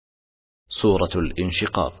سورة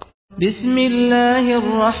الانشقاق. بسم الله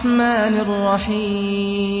الرحمن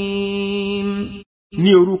الرحيم.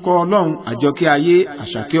 ní orúkọ Ọlọ́run àjọkẹ́ ayé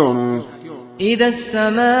àṣàkẹ́ ọ̀run. إذا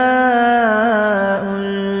السماء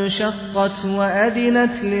انشقت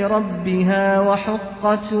وأذنت لربها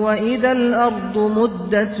وحقت وإذا الأرض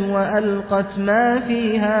مدت وألقت ما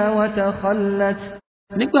فيها وتخلت.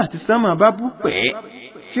 nígbà tí sánmà bá bú pẹ́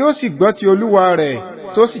tí ó sì gbọ́ ti Olúwa rẹ̀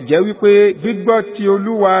tó sì jẹ́ wípé gbígbọ́ ti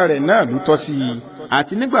Olúwa rẹ̀ náà ló tọ́ sí i,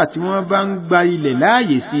 àti nígbà tí wọ́n bá ń gba ilẹ̀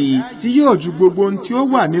láàyè sí i tí yóò ju gbogbo ohun tí ó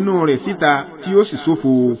wà nínú rẹ̀ síta tí ó sì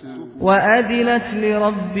ṣófo. وأذنت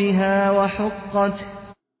لربها وحقت.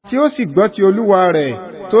 tí ó sì gbọ́ ti Olúwa rẹ̀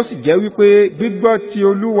tó sì jẹ́ wípé gbígbọ́ ti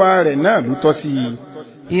Olúwa rẹ̀ náà ló tọ́ sí i.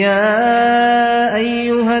 يا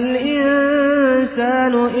أيها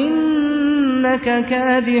الإنسان إنك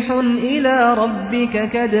كادح إلى ربك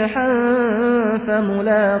كدحا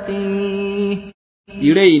فملاقيه.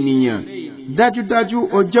 ìrẹ́ ènìyàn, dájúdájú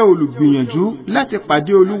o jẹ́ olùgbìyànjú láti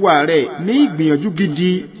pàdé Olúwa rẹ̀ ní ìgbìyànjú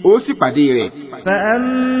gidi, ó sì pàdé rẹ̀.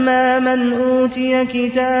 فأما من أوتي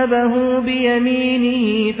كتابه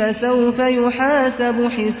بيمينه فسوف يحاسب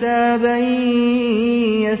حسابا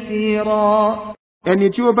يسيرا. ẹni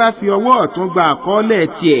tí ó bá fi ọwọ́ ọ̀tún gba àkọọ́lẹ̀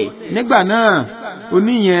tiẹ̀, nígbà náà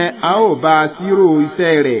oníyẹn a ó bá a ṣírò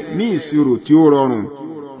iṣẹ́ rẹ̀ ní ìṣirò tí ó rọrùn.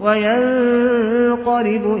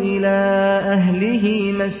 وينقلب إلى أهله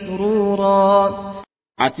مسرورا.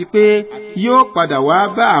 àti pé yóò padà wá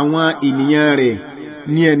bá àwọn ènìyàn rẹ̀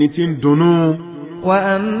ní ẹni tí ń dunnú.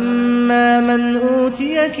 وأما من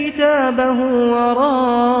أوتي كتابه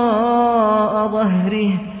وراء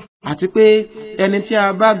ظهره. àti pé ẹni tí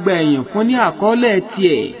a bá gba ẹ̀yìn fún ní àkọọ́lẹ̀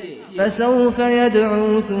tiẹ̀. فسوف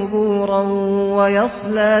يدعو ثبورا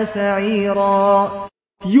ويصلى سعيرا.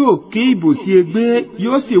 yóò ké ìbòsí ègbé,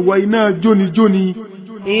 yóò sì wọ iná jónijóni.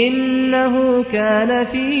 إنه كان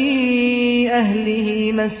في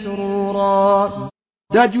أهله مسرورا.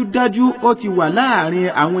 dájúdájú ó ti wà láàrin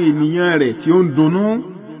àwọn ènìyàn rẹ̀ tí ó ń dunnú.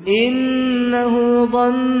 إنه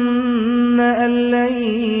ظن أن لن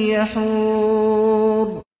يحور.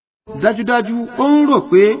 dájúdájú ó ń rò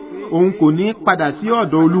pé òun kò ní padà sí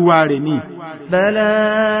ọ̀dọ̀ Olúwa rẹ̀ ni. بلى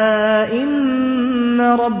إن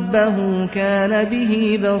ربه كان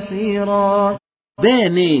به بصيرا. bẹ́ẹ̀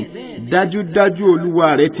ni, dájúdájú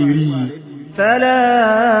Olúwa rẹ̀ ti rí i. فلا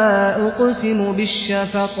أقسم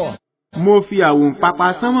بالشفق. mo fi àwọn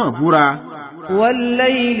pápá sánmọ̀ búra.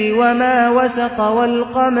 والليل وما وسق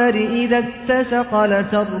والقمر إذا اتسق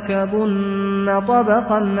لتركبن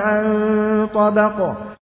طبقا عن طبق.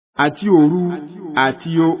 àti òru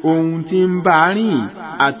àti ohun tí ń bá rìn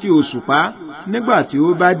àti òṣùpá nígbà tí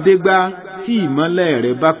ó bá dégbà tí ìmọ́lẹ̀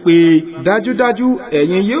rẹ̀ bá pé, dájúdájú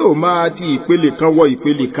ẹ̀yin yóò máa ti ìpele kan wọ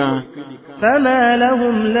ìpele kan. فما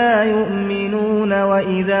لهم لا يؤمنون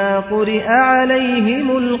وإذا قرئ عليهم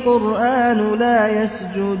القرآن لا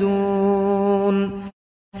يسجدون.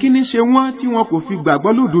 kí ni ṣe wọ́n tí wọn kò fi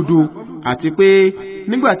gbàgbọ́ lódodo, àti pé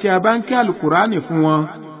nígbà tí a bá ń ké àlùkùránì fún wọn,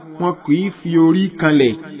 wọn kì í fi orí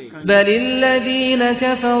kanlẹ̀. بل الذين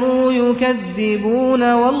كفروا يكذبون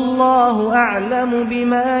والله أعلم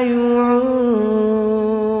بما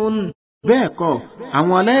يوعون. bẹ́ẹ̀ kọ́,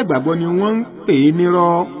 àwọn aláìgbàgbọ́ ni wọ́n ń pè é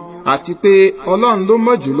nírọ́, àti pé Ọlọ́run ló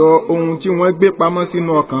mọ̀ jùlọ ohun tí wọ́n gbé pamọ́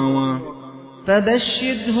sínú ọkàn wọn.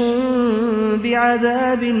 فبشرهم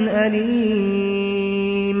بعذاب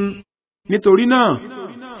أليم. nítorí náà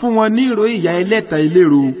fún wọn ní ìró ìyà ẹlẹ́ta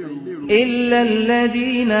ìléru. إلا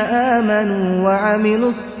الذين آمنوا وعملوا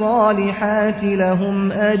الصالحات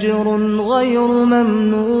لهم أجر غير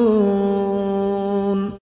ممنون.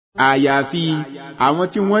 àyàfi àwọn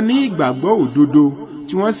tí wọ́n ní ìgbàgbọ́ òdodo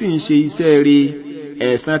tí wọ́n sì ń ṣe iṣẹ́ rere,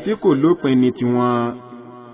 ẹ̀san tí kò lópin ni tiwọn.